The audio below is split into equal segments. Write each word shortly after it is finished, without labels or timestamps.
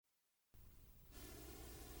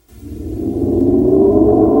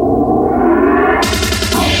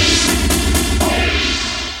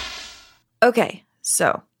Okay,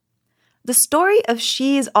 so the story of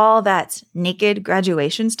She's All That's naked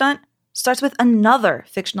graduation stunt starts with another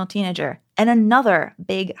fictional teenager and another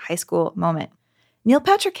big high school moment. Neil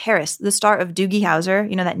Patrick Harris, the star of Doogie Howser,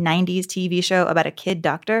 that 90s TV show about a kid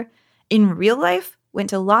doctor, in real life went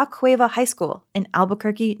to La Cueva High School in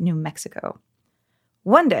Albuquerque, New Mexico.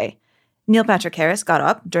 One day, Neil Patrick Harris got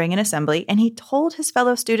up during an assembly and he told his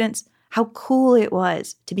fellow students how cool it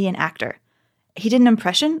was to be an actor. He did an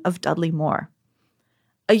impression of Dudley Moore.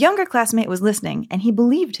 A younger classmate was listening and he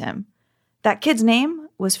believed him. That kid's name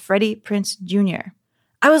was Freddie Prinze Jr.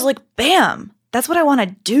 I was like, bam, that's what I want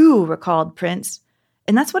to do, recalled Prince.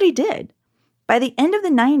 And that's what he did. By the end of the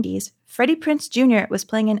 90s, Freddie Prinze Jr. was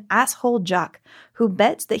playing an asshole jock who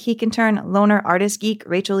bets that he can turn loner artist geek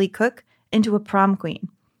Rachel Lee Cook into a prom queen.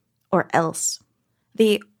 Or else.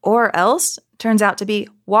 The or else turns out to be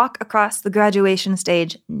walk across the graduation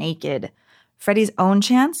stage naked. Freddie's own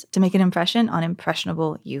chance to make an impression on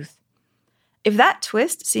impressionable youth. If that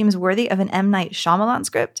twist seems worthy of an M. Night Shyamalan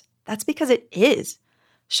script, that's because it is.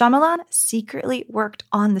 Shyamalan secretly worked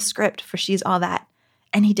on the script for She's All That,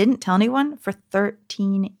 and he didn't tell anyone for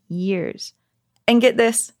 13 years. And get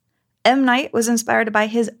this, M. Night was inspired by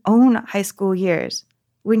his own high school years.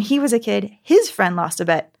 When he was a kid, his friend lost a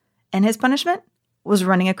bet, and his punishment was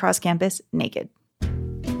running across campus naked.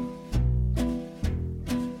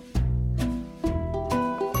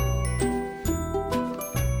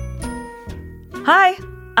 Hi,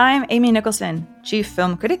 I'm Amy Nicholson, Chief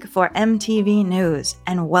Film Critic for MTV News,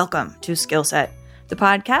 and welcome to Skill Set, the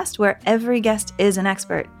podcast where every guest is an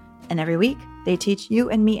expert, and every week they teach you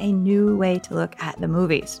and me a new way to look at the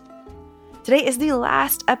movies. Today is the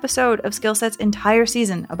last episode of Skill Set's entire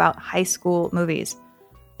season about high school movies.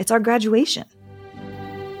 It's our graduation.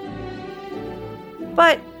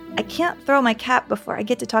 But I can't throw my cap before I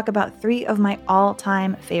get to talk about 3 of my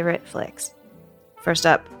all-time favorite flicks. First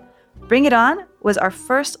up, Bring It On was our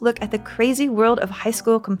first look at the crazy world of high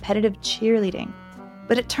school competitive cheerleading.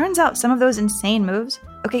 But it turns out some of those insane moves,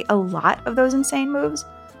 a lot of those insane moves,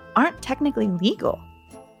 aren't technically legal.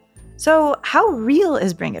 So how real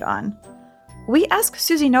is Bring It On? We asked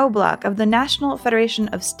Susie Knobloch of the National Federation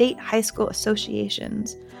of State High School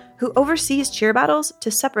Associations, who oversees cheer battles, to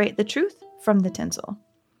separate the truth from the tinsel.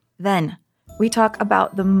 Then, we talk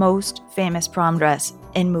about the most famous prom dress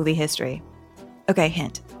in movie history. Okay,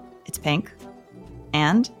 hint. It's pink.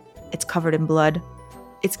 And it's covered in blood.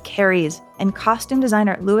 It's Carrie's, and costume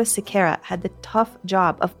designer Louis Sequeira had the tough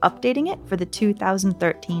job of updating it for the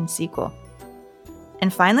 2013 sequel.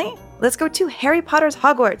 And finally, let's go to Harry Potter's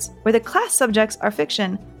Hogwarts, where the class subjects are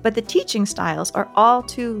fiction, but the teaching styles are all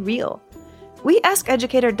too real. We ask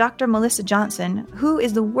educator Dr. Melissa Johnson who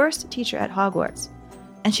is the worst teacher at Hogwarts,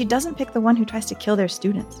 and she doesn't pick the one who tries to kill their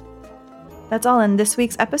students. That's all in this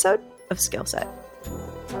week's episode of Skill Set.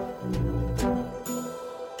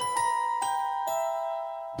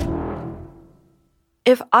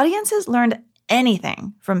 If audiences learned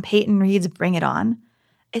anything from Peyton Reed's Bring It On,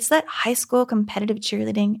 it's that high school competitive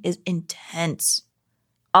cheerleading is intense.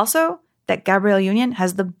 Also, that Gabrielle Union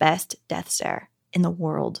has the best death stare in the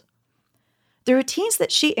world. The routines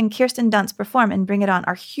that she and Kirsten Dunst perform in Bring It On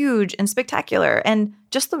are huge and spectacular and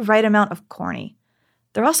just the right amount of corny.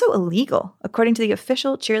 They're also illegal, according to the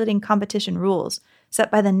official cheerleading competition rules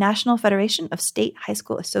set by the National Federation of State High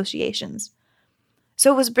School Associations.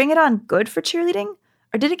 So was Bring It On good for cheerleading,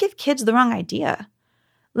 or did it give kids the wrong idea?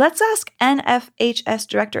 Let's ask NFHS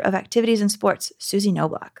Director of Activities and Sports, Susie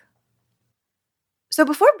Knobloch. So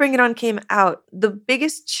before Bring It On came out, the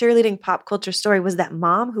biggest cheerleading pop culture story was that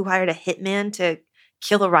mom who hired a hitman to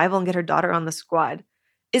kill a rival and get her daughter on the squad.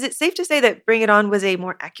 Is it safe to say that Bring It On was a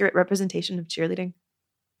more accurate representation of cheerleading?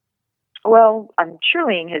 Well,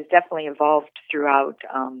 cheerleading has definitely evolved throughout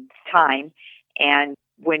time. And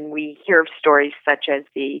when we hear of stories such as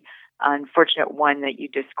the unfortunate one that you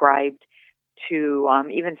described to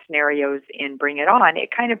even scenarios in Bring It On, it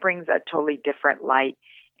kind of brings a totally different light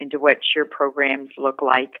into what cheer programs look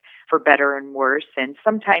like, for better and worse. And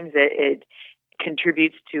sometimes it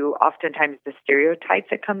contributes to oftentimes the stereotypes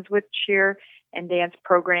that comes with cheer and dance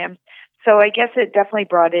programs. So I guess it definitely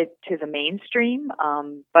brought it to the mainstream.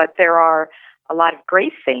 But there are a lot of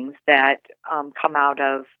great things that come out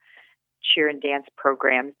of cheer and dance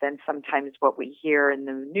programs than sometimes what we hear in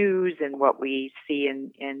the news and what we see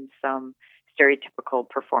in some stereotypical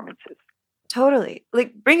performances. Totally.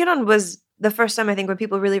 Like Bring It On was the first time, I think, when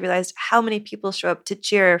people really realized how many people show up to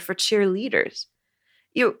cheer for cheerleaders.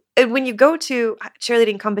 When you go to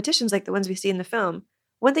cheerleading competitions like the ones we see in the film,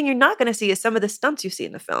 one thing you're not going to see is some of the stunts you see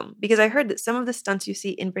in the film, because I heard that some of the stunts you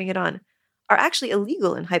see in Bring It On are actually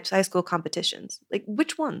illegal in high school competitions. Like,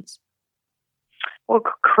 which ones? Well,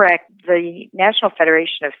 correct. The National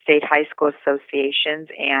Federation of State High School Associations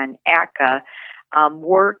and ACA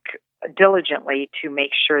work diligently to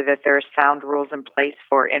make sure that there are sound rules in place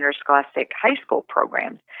for interscholastic high school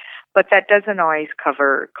programs. But that doesn't always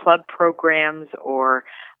cover club programs or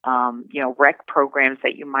rec programs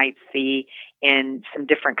that you might see in some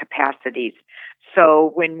different capacities.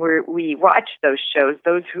 So when we watch those shows,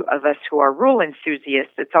 of us who are rule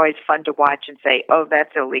enthusiasts, it's always fun to watch and say, "Oh,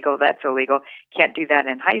 that's illegal. That's illegal. Can't do that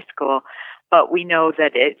in high school." But we know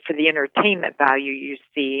that for the entertainment value you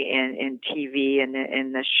see in TV and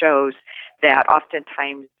in the shows, that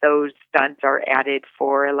oftentimes those stunts are added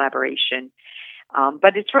for elaboration.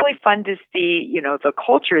 But it's really fun to see, the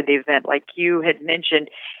culture of the event, like you had mentioned.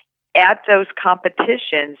 At those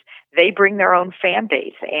competitions, they bring their own fan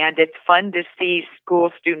base, and it's fun to see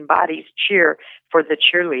school student bodies cheer for the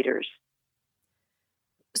cheerleaders.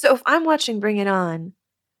 So if I'm watching Bring It On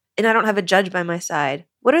and I don't have a judge by my side,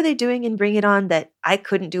 what are they doing in Bring It On that I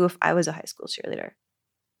couldn't do if I was a high school cheerleader?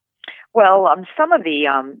 Well, some of the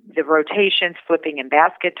rotations, flipping, and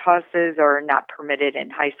basket tosses are not permitted in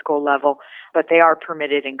high school level, but they are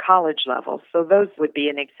permitted in college level. So those would be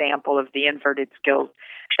an example of the inverted skills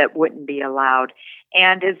that wouldn't be allowed.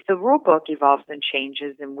 And as the rule book evolves and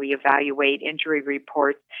changes and we evaluate injury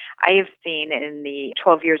reports, I have seen in the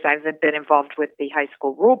 12 years I've been involved with the high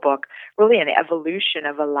school rule book, really an evolution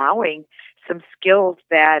of allowing some skills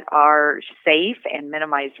that are safe and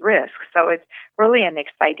minimize risk. So it's really an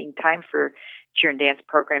exciting time for cheer and dance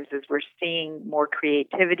programs as we're seeing more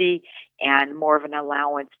creativity and more of an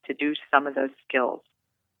allowance to do some of those skills.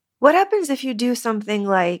 What happens if you do something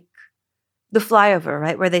like the flyover,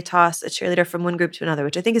 right, where they toss a cheerleader from one group to another,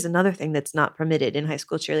 which I think is another thing that's not permitted in high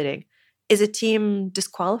school cheerleading? Is a team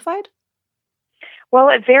disqualified? Well,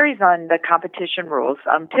 it varies on the competition rules.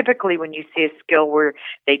 Typically, when you see a skill where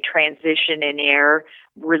they transition in air,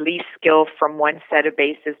 release skill from one set of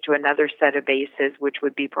bases to another set of bases, which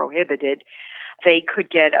would be prohibited, they could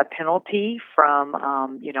get a penalty from,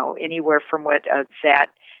 anywhere from what that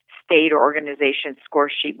state or organization score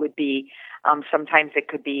sheet would be. Sometimes it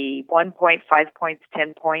could be 1 point, 5 points,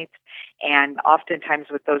 10 points, and oftentimes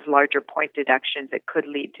with those larger point deductions, it could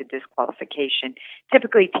lead to disqualification.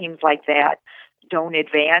 Typically, teams like that don't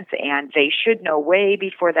advance, and they should know way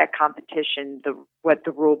before that competition what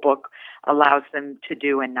the rule book allows them to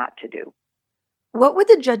do and not to do. What would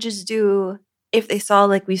the judges do if they saw,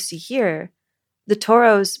 like we see here, the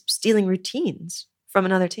Toros stealing routines from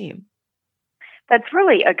another team? That's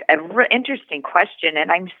really a interesting question,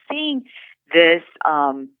 and I'm seeing this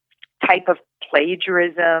type of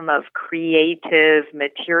plagiarism of creative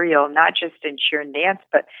material, not just in cheer and dance,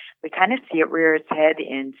 but we kind of see it rear its head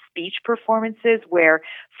in speech performances where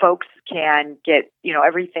folks can get,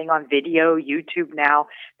 everything on video, YouTube now.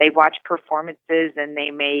 They watch performances and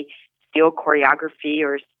they may steal choreography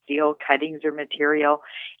or steal cuttings or material.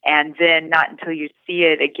 And then not until you see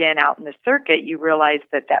it again out in the circuit, you realize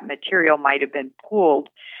that material might have been pulled.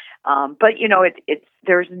 But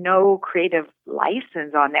there's no creative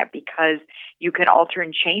license on that because you can alter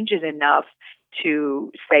and change it enough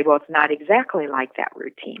to say, well, it's not exactly like that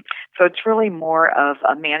routine. So it's really more of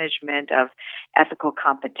a management of ethical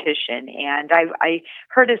competition. And I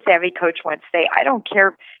heard a savvy coach once say, I don't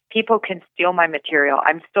care, people can steal my material,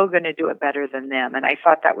 I'm still going to do it better than them. And I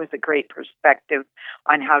thought that was a great perspective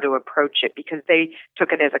on how to approach it because they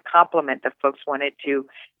took it as a compliment that folks wanted to,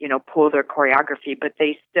 pull their choreography, but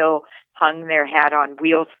they still hung their hat on,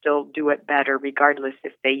 we'll still do it better regardless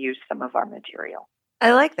if they use some of our material.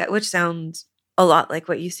 I like that, which sounds a lot like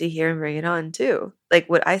what you see here in Bring It On, too. Like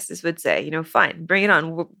what ISIS would say, fine, bring it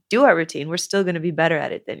on. We'll do our routine. We're still going to be better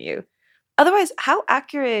at it than you. Otherwise, how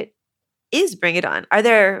accurate is Bring It On? Are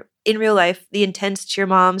there, in real life, the intense cheer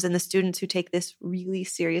moms and the students who take this really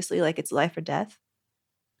seriously, like it's life or death?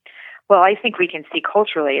 Well, I think we can see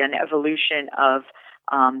culturally an evolution of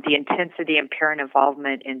the intensity and parent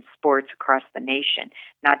involvement in sports across the nation,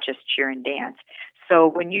 not just cheer and dance. So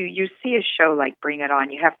when you see a show like Bring It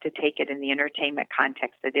On, you have to take it in the entertainment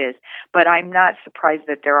context it is. But I'm not surprised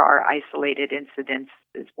that there are isolated incidents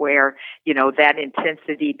where, that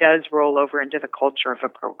intensity does roll over into the culture of a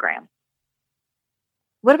program.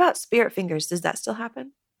 What about spirit fingers? Does that still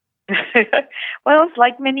happen? Well, it's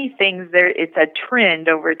like many things. It's a trend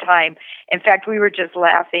over time. In fact, we were just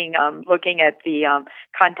laughing, looking at the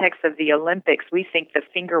context of the Olympics. We think the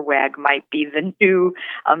finger wag might be the new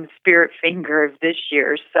spirit finger of this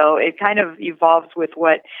year. So it kind of evolves with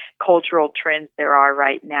what cultural trends there are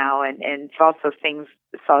right now, and it's also things.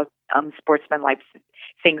 Sportsmen like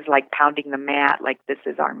things like pounding the mat, like this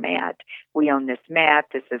is our mat. We own this mat.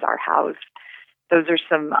 This is our house. Those are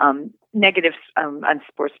some negative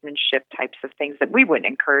unsportsmanship types of things that we wouldn't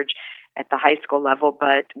encourage at the high school level,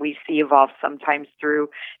 but we see evolve sometimes through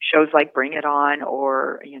shows like Bring It On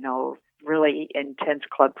or, really intense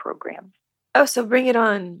club programs. Oh, so Bring It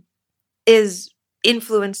On is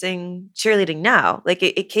influencing cheerleading now. Like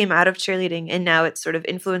it came out of cheerleading and now it's sort of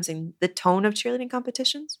influencing the tone of cheerleading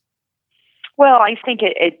competitions? Well, I think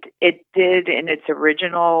it did in its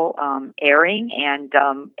original airing, and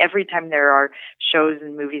every time there are shows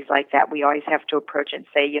and movies like that, we always have to approach it and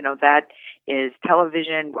say, that is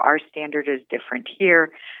television. Our standard is different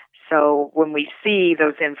here. So when we see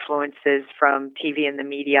those influences from TV and the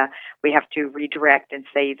media, we have to redirect and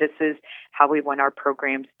say, this is how we want our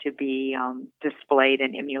programs to be displayed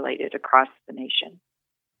and emulated across the nation.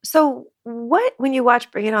 So what, when you watch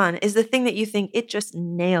Bring It On, is the thing that you think it just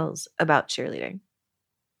nails about cheerleading?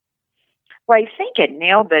 Well, I think it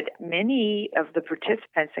nailed that many of the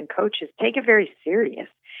participants and coaches take it very serious.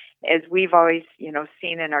 As we've always,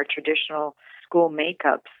 seen in our traditional school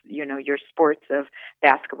makeups, your sports of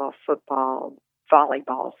basketball, football,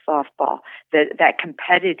 volleyball, softball, that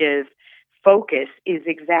competitive focus is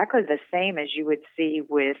exactly the same as you would see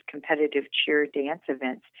with competitive cheer dance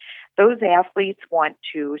events. Those athletes want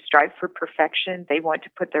to strive for perfection. They want to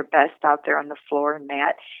put their best out there on the floor and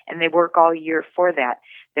mat, and they work all year for that.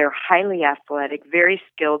 They're highly athletic, very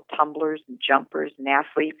skilled tumblers and jumpers and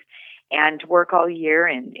athletes, and work all year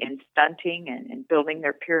in stunting and building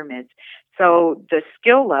their pyramids. So the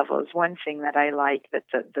skill level is one thing that I like that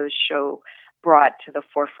the show brought to the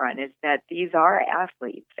forefront, is that these are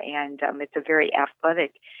athletes, and it's a very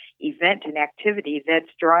athletic event and activity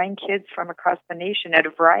that's drawing kids from across the nation at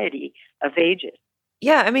a variety of ages.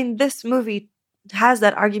 Yeah, I mean, this movie has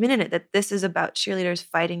that argument in it that this is about cheerleaders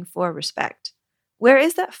fighting for respect. Where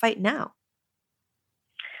is that fight now?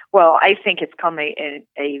 Well, I think it's come a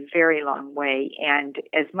very long way, and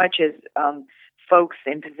as much as folks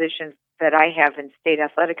in positions that I have in state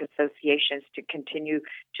athletic associations to continue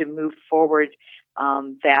to move forward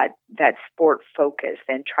that sport focus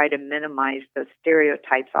and try to minimize those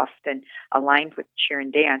stereotypes often aligned with cheer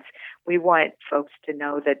and dance, we want folks to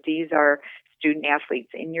know that these are student athletes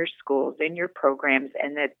in your schools, in your programs,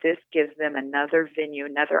 and that this gives them another venue,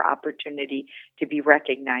 another opportunity to be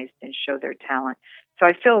recognized and show their talent. So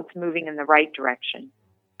I feel it's moving in the right direction.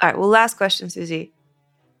 All right, well, last question, Susie.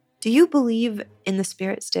 Do you believe in the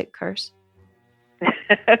spirit stick curse?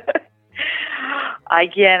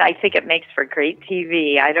 Again, I think it makes for great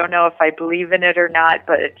TV. I don't know if I believe in it or not,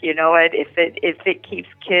 but you know what? If it keeps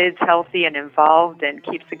kids healthy and involved and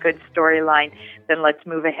keeps a good storyline, then let's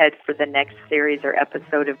move ahead for the next series or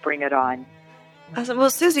episode of Bring It On. Awesome. Well,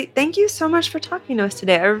 Susie, thank you so much for talking to us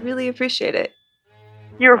today. I really appreciate it.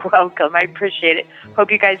 You're welcome. I appreciate it. Hope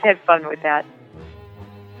you guys had fun with that.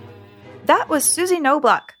 That was Susie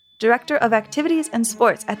Knobloch, Director of Activities and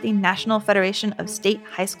Sports at the National Federation of State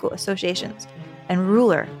High School Associations and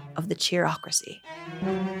ruler of the cheerocracy.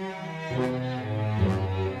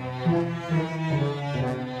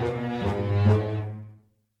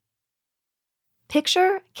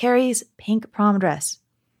 Picture Carrie's pink prom dress.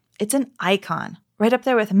 It's an icon, right up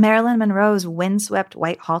there with Marilyn Monroe's windswept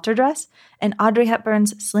white halter dress and Audrey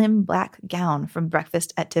Hepburn's slim black gown from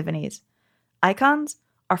Breakfast at Tiffany's. Icons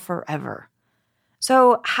are forever.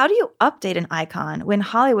 So how do you update an icon when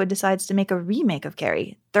Hollywood decides to make a remake of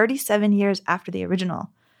Carrie 37 years after the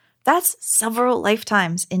original? That's several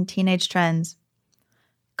lifetimes in teenage trends.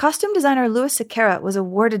 Costume designer Louis Sequeira was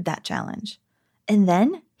awarded that challenge. And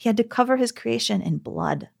then he had to cover his creation in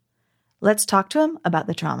blood. Let's talk to him about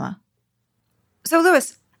the trauma. So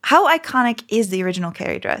Louis, how iconic is the original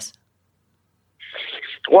Carrie dress?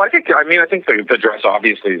 Well, I think the dress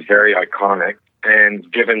obviously is very iconic.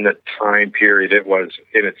 And given the time period, it was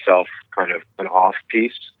in itself kind of an off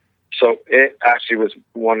piece. So it actually was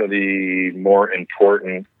one of the more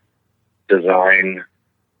important design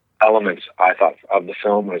elements, I thought, of the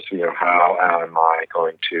film was, how am I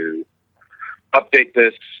going to update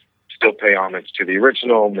this, still pay homage to the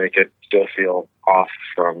original, make it still feel off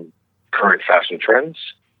from current fashion trends,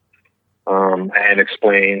 and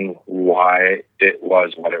explain why it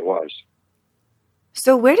was what it was.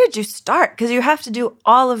 So where did you start? Because you have to do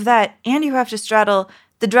all of that, and you have to straddle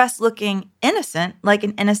the dress looking innocent, like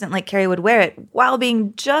an innocent like Carrie would wear it, while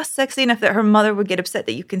being just sexy enough that her mother would get upset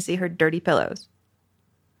that you can see her dirty pillows.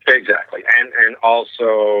 Exactly. And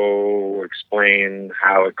also explain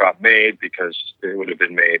how it got made, because it would have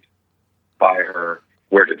been made by her.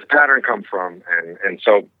 Where did the pattern come from? And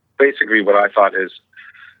so basically what I thought is,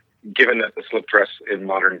 given that the slip dress in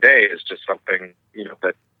modern day is just something,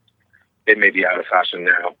 that it may be out of fashion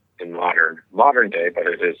now, in modern day, but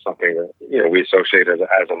it is something that, we associate as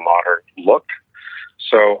a modern look.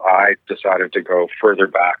 So I decided to go further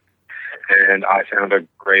back, and I found a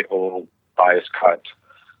great old bias cut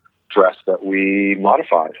dress that we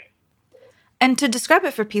modified. And to describe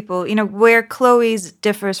it for people, where Chloe's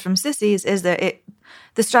differs from Sissy's is that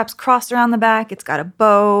the straps cross around the back. It's got a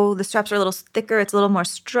bow. The straps are a little thicker. It's a little more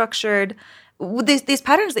structured. These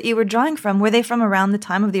patterns that you were drawing from, were they from around the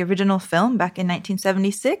time of the original film back in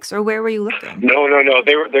 1976, or where were you looking? No.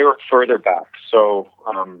 They were further back. So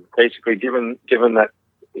basically, given that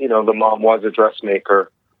the mom was a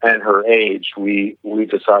dressmaker and her age, we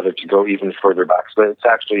decided to go even further back. So it's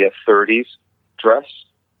actually a 30s dress.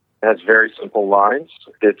 It has very simple lines.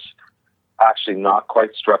 It's actually not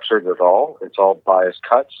quite structured at all. It's all bias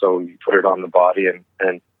cut, so you put it on the body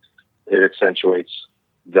and it accentuates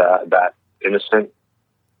that innocent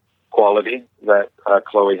quality that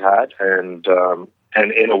Chloe had, and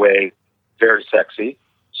in a way, very sexy.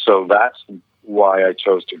 So that's why I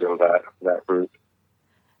chose to go that route.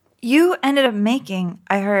 You ended up making,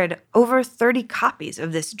 I heard, over 30 copies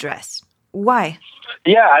of this dress. Why?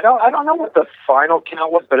 Yeah, I don't know what the final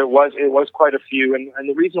count was, but it was quite a few, and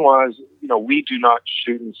the reason was, we do not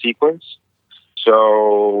shoot in sequence,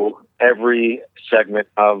 so every segment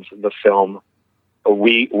of the film,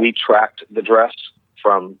 we tracked the dress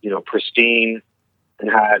from pristine, and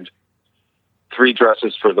had 3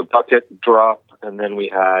 dresses for the bucket drop, and then we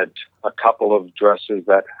had a couple of dresses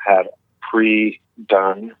that had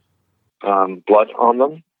pre-done blood on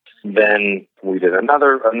them. Then we did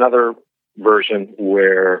another version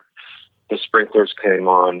where the sprinklers came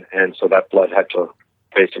on, and so that blood had to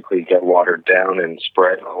basically get watered down and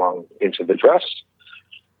spread along into the dress.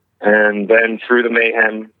 And then through the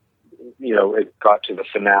mayhem, it got to the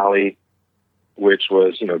finale, which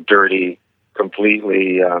was, dirty,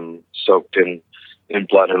 completely soaked in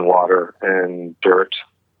blood and water and dirt.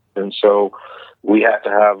 And so we had to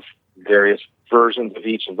have various versions of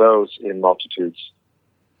each of those in multitudes.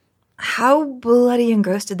 How bloody and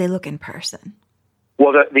gross did they look in person?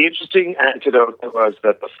 Well, the interesting anecdote was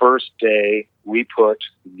that the first day we put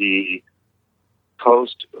the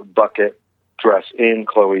post-bucket dress in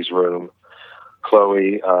Chloe's room,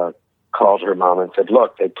 Chloe called her mom and said,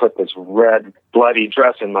 "Look, they put this red, bloody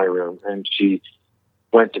dress in my room." And she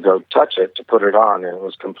went to go touch it to put it on, and it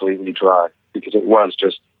was completely dry because it was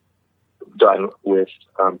just done with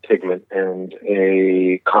pigment and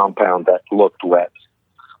a compound that looked wet.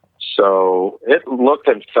 So it looked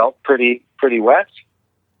and felt pretty wet,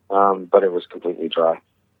 but it was completely dry.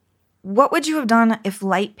 What would you have done if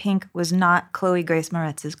light pink was not Chloe Grace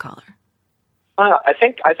Moretz's color? I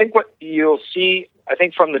think what you'll see, I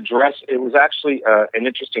think from the dress, it was actually an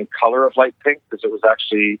interesting color of light pink, because it was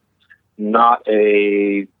actually not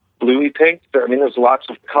a bluey pink. I mean, there's lots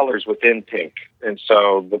of colors within pink, and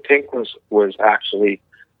so the pink was actually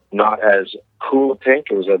not as cool a pink.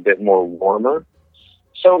 It was a bit more warmer.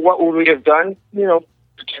 So what would we have done?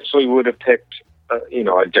 Potentially would have picked,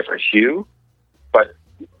 a different hue. But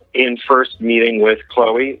in first meeting with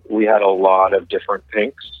Chloe, we had a lot of different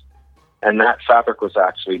pinks, and that fabric was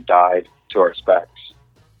actually dyed to our specs.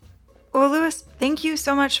 Well, Louis, thank you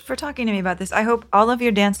so much for talking to me about this. I hope all of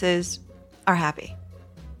your dances are happy.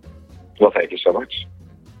 Well, thank you so much.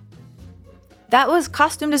 That was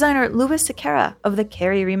costume designer Louis Sequeira of the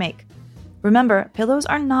Carrie remake. Remember, pillows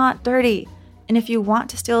are not dirty. And if you want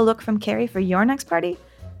to steal a look from Carrie for your next party,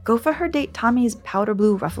 go for her date Tommy's powder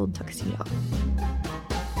blue ruffled tuxedo.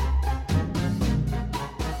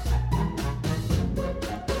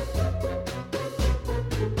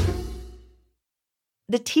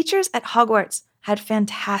 The teachers at Hogwarts had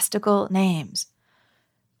fantastical names.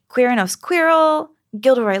 Quirinus Quirrell,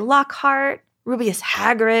 Gilderoy Lockhart, Rubeus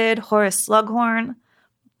Hagrid, Horace Slughorn.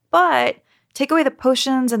 But take away the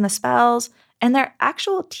potions and the spells, and their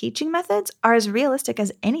actual teaching methods are as realistic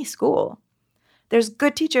as any school. There's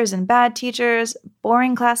good teachers and bad teachers,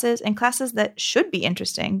 boring classes, and classes that should be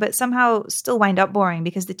interesting, but somehow still wind up boring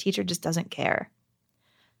because the teacher just doesn't care.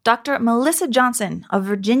 Dr. Melissa Johnson of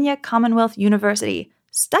Virginia Commonwealth University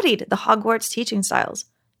studied the Hogwarts teaching styles,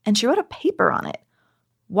 and she wrote a paper on it.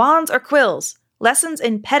 Wands or Quills? Lessons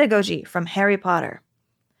in Pedagogy from Harry Potter.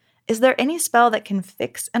 Is there any spell that can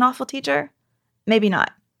fix an awful teacher? Maybe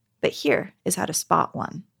not. But here is how to spot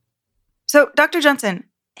one. So, Dr. Johnson,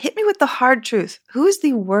 hit me with the hard truth. Who is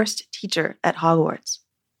the worst teacher at Hogwarts?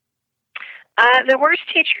 The worst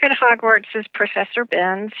teacher at Hogwarts is Professor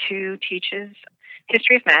Benz, who teaches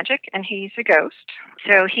history of magic, and he's a ghost.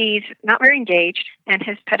 So he's not very engaged, and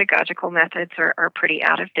his pedagogical methods are pretty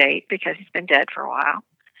out of date because he's been dead for a while.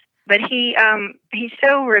 But he's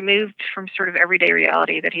so removed from sort of everyday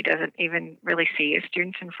reality that he doesn't even really see his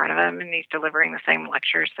students in front of him, and he's delivering the same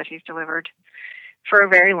lectures that he's delivered for a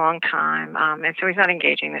very long time. And so he's not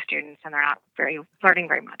engaging the students, and they're not learning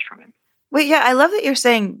very much from him. Wait, yeah, I love that you're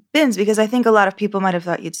saying Binns, because I think a lot of people might have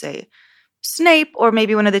thought you'd say Snape, or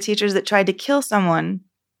maybe one of the teachers that tried to kill someone.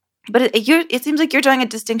 But it seems like you're drawing a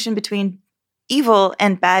distinction between evil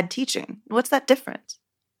and bad teaching. What's that difference?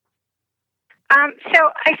 So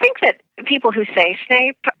I think that people who say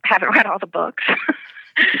Snape haven't read all the books.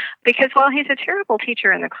 Because while he's a terrible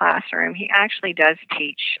teacher in the classroom, he actually does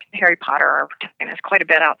teach Harry Potter or protagonist quite a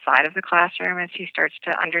bit outside of the classroom as he starts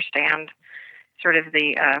to understand sort of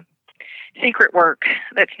the secret work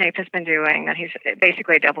that Snape has been doing, that he's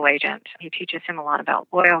basically a double agent. He teaches him a lot about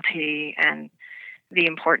loyalty and the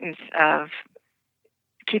importance of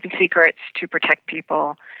keeping secrets to protect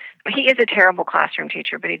people. He is a terrible classroom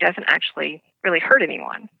teacher, but he doesn't actually really hurt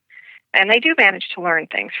anyone. And they do manage to learn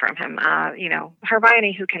things from him.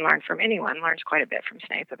 Hermione, who can learn from anyone, learns quite a bit from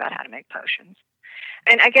Snape about how to make potions.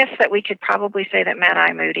 And I guess that we could probably say that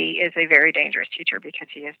Mad-Eye Moody is a very dangerous teacher because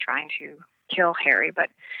he is trying to kill Harry. But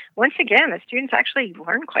once again, the students actually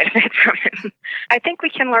learn quite a bit from him. I think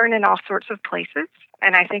we can learn in all sorts of places,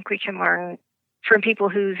 and I think we can learn from people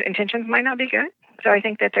whose intentions might not be good. So I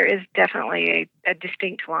think that there is definitely a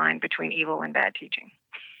distinct line between evil and bad teaching.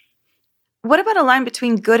 What about a line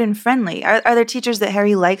between good and friendly? Are there teachers that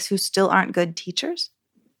Harry likes who still aren't good teachers?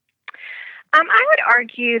 I would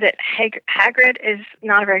argue that Hagrid is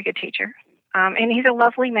not a very good teacher, and he's a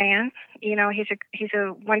lovely man. You know, he's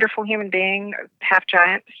a wonderful human being, half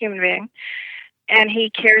giant human being, and he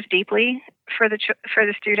cares deeply for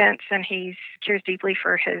the students, and he cares deeply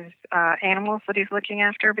for his animals that he's looking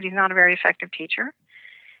after. But he's not a very effective teacher,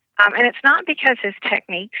 and it's not because his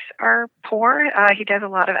techniques are poor. He does a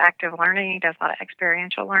lot of active learning. He does a lot of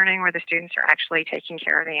experiential learning where the students are actually taking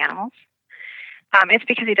care of the animals. It's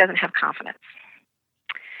because he doesn't have confidence.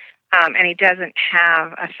 And he doesn't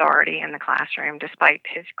have authority in the classroom despite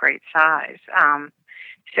his great size.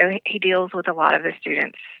 So he deals with a lot of the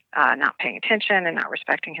students not paying attention and not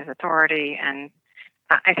respecting his authority. And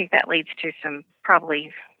I think that leads to some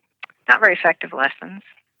probably not very effective lessons.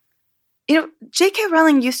 You know, J.K.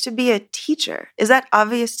 Rowling used to be a teacher. Is that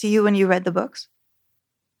obvious to you when you read the books?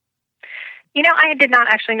 You know, I did not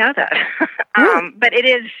actually know that. Really? But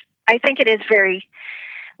I think it is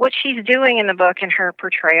what she's doing in the book and her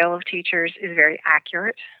portrayal of teachers is very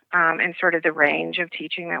accurate and sort of the range of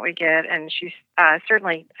teaching that we get. And she's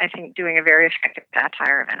certainly, I think, doing a very effective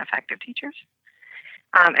satire of ineffective teachers,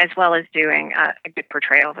 as well as doing a good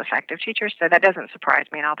portrayal of effective teachers. So that doesn't surprise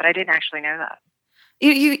me at all, but I didn't actually know that.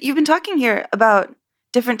 You've been talking here about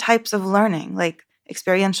different types of learning, like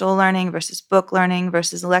experiential learning versus book learning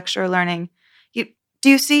versus lecture learning. Do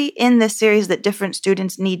you see in this series that different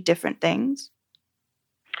students need different things?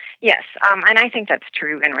 Yes, and I think that's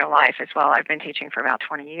true in real life as well. I've been teaching for about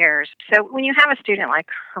 20 years. So when you have a student like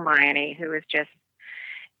Hermione, who is just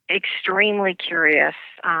extremely curious,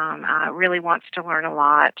 really wants to learn a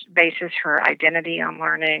lot, bases her identity on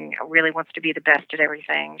learning, really wants to be the best at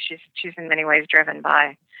everything. She's in many ways driven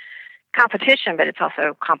by competition, but it's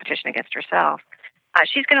also competition against herself.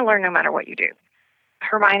 She's going to learn no matter what you do.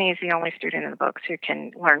 Hermione is the only student in the books who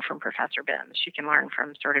can learn from Professor Binns. She can learn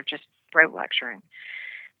from sort of just rote lecturing.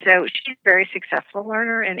 So she's a very successful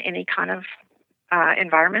learner in any kind of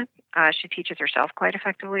environment. She teaches herself quite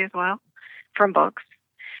effectively as well from books.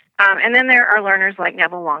 And then there are learners like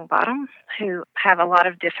Neville Longbottom who have a lot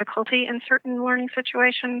of difficulty in certain learning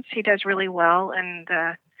situations. He does really well in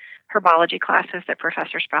the herbology classes that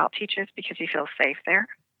Professor Sprout teaches because he feels safe there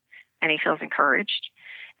and he feels encouraged.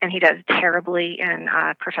 And he does terribly in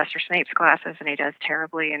Professor Snape's classes, and he does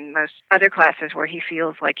terribly in most other classes where he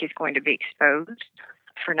feels like he's going to be exposed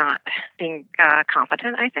for not being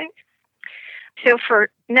competent, I think. So for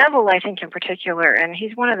Neville, I think in particular, and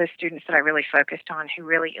he's one of the students that I really focused on who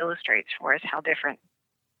really illustrates for us how different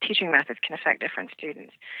teaching methods can affect different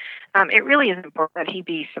students. It really is important that he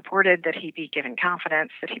be supported, that he be given confidence,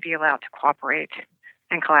 that he be allowed to cooperate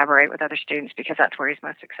and collaborate with other students because that's where he's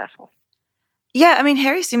most successful. Yeah, I mean,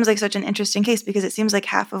 Harry seems like such an interesting case because it seems like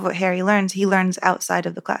half of what Harry learns, he learns outside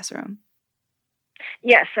of the classroom.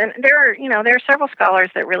 Yes, and there are several scholars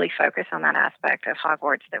that really focus on that aspect of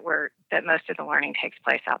Hogwarts that most of the learning takes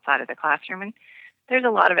place outside of the classroom. And there's a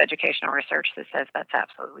lot of educational research that says that's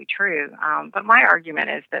absolutely true. But my argument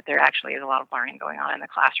is that there actually is a lot of learning going on in the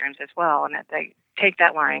classrooms as well, and that they take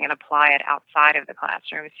that learning and apply it outside of the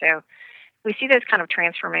classroom. So we see those kind of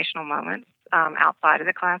transformational moments outside of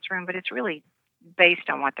the classroom, but it's really based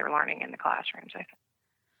on what they're learning in the classrooms, I think.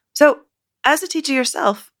 So as a teacher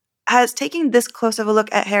yourself, has taking this close of a look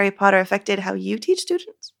at Harry Potter affected how you teach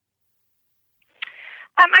students?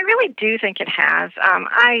 I really do think it has.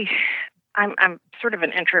 I'm sort of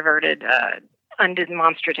an introverted,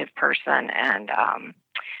 undemonstrative person, and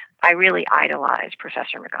I really idolize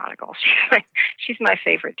Professor McGonagall. She's my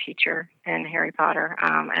favorite teacher in Harry Potter,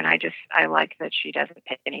 and I like that she doesn't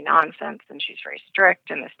take any nonsense, and she's very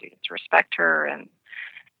strict, and the students respect her. And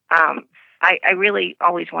I really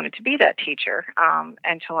always wanted to be that teacher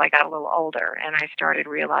until I got a little older, and I started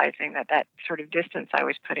realizing that sort of distance I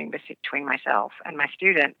was putting between myself and my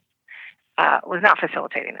students was not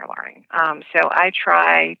facilitating their learning. So I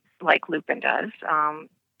try, like Lupin does,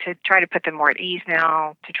 to try to put them more at ease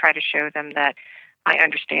now, to try to show them that I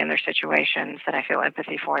understand their situations, that I feel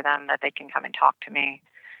empathy for them, that they can come and talk to me.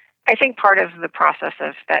 I think part of the process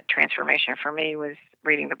of that transformation for me was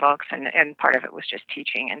reading the books, and part of it was just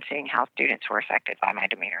teaching and seeing how students were affected by my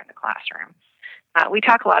demeanor in the classroom. We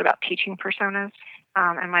talk a lot about teaching personas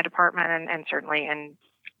in my department, and certainly in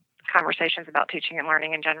conversations about teaching and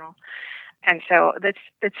learning in general. And so that's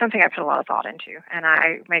something I put a lot of thought into, and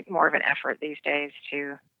I make more of an effort these days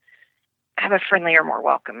to have a friendlier, more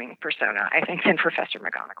welcoming persona, I think, than Professor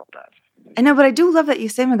McGonagall does. I know, but I do love that you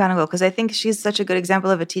say McGonagall, because I think she's such a good example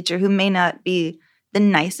of a teacher who may not be the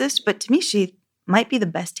nicest, but to me, she might be the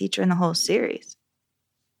best teacher in the whole series.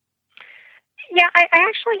 Yeah, I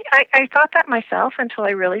actually thought that myself until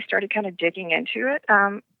I really started kind of digging into it.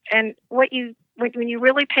 And when you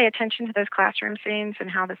really pay attention to those classroom scenes and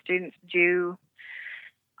how the students do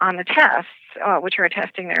on the tests, which are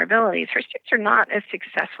testing their abilities, her students are not as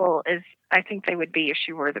successful as I think they would be if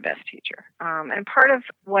she were the best teacher. And part of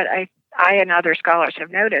what I and other scholars have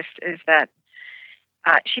noticed is that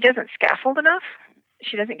she doesn't scaffold enough.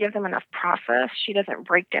 She doesn't give them enough process. She doesn't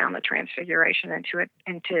break down the transfiguration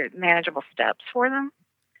into manageable steps for them.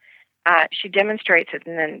 She demonstrates it,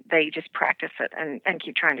 and then they just practice it and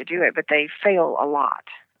keep trying to do it, but they fail a lot.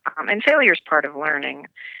 And failure is part of learning.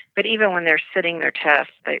 But even when they're sitting their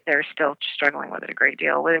tests, they're still struggling with it a great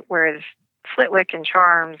deal. Whereas Flitwick and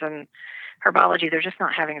Charms and Herbology, they're just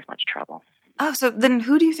not having as much trouble. Oh, so then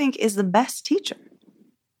who do you think is the best teacher?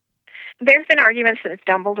 There's been arguments that it's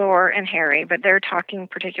Dumbledore and Harry, but they're talking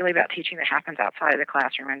particularly about teaching that happens outside of the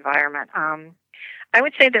classroom environment. I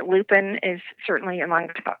would say that Lupin is certainly among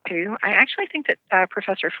the top two. I actually think that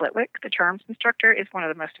Professor Flitwick, the Charms instructor, is one of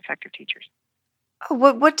the most effective teachers. Oh,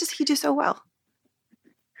 what does he do so well?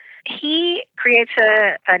 He creates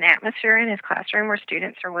an atmosphere in his classroom where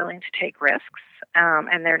students are willing to take risks,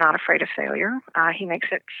 and they're not afraid of failure. He makes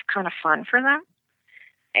it kind of fun for them,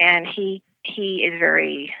 and he is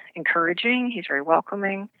very encouraging. He's very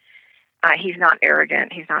welcoming. He's not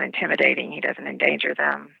arrogant. He's not intimidating. He doesn't endanger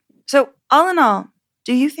them. So, all in all,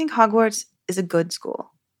 do you think Hogwarts is a good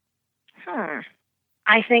school?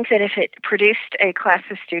 I think that if it produced a class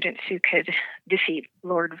of students who could defeat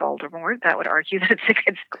Lord Voldemort, that would argue that it's a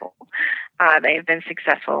good school. They have been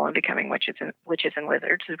successful in becoming witches and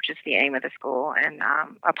wizards, which is the aim of the school, and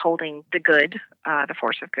upholding the good, the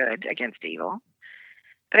force of good against evil.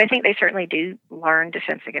 But I think they certainly do learn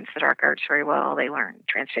defense against the dark arts very well. They learn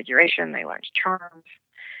transfiguration. They learn charms.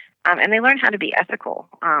 And they learn how to be ethical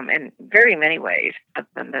in very many ways other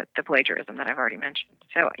than the plagiarism that I've already mentioned.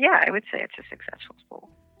 So, yeah, I would say it's a successful school.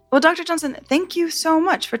 Well, Dr. Johnson, thank you so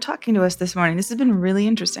much for talking to us this morning. This has been really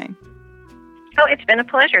interesting. Oh, it's been a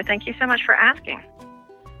pleasure. Thank you so much for asking.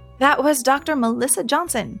 That was Dr. Melissa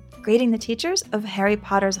Johnson, grading the teachers of Harry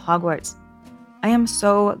Potter's Hogwarts. I am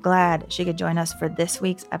so glad she could join us for this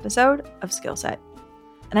week's episode of Skill Set.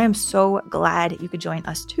 And I am so glad you could join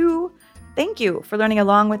us too. Thank you for learning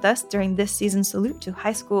along with us during this season's salute to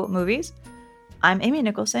high school movies. I'm Amy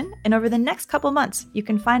Nicholson, and over the next couple months, you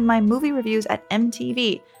can find my movie reviews at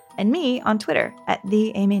MTV and me on Twitter at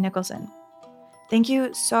 @TheAmyNicholson. Thank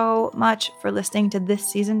you so much for listening to this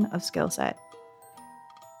season of Skill Set.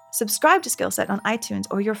 Subscribe to Skill Set on iTunes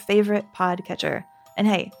or your favorite podcatcher. And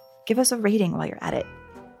hey, give us a rating while you're at it.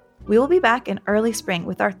 We will be back in early spring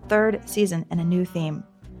with our third season and a new theme.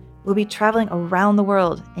 We'll be traveling around the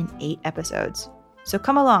world in 8 episodes. So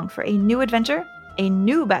come along for a new adventure, a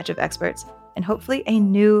new batch of experts, and hopefully a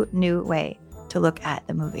new way to look at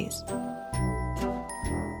the movies.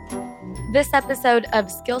 This episode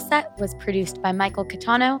of Skill Set was produced by Michael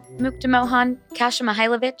Catano, Mukta Mohan, Kasia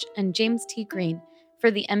Mihailovich, and James T. Green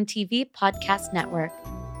for the MTV Podcast Network,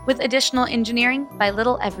 with additional engineering by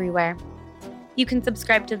Little Everywhere. You can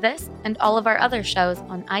subscribe to this and all of our other shows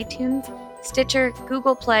on iTunes, Stitcher,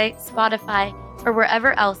 Google Play, Spotify, or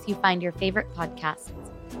wherever else you find your favorite podcasts.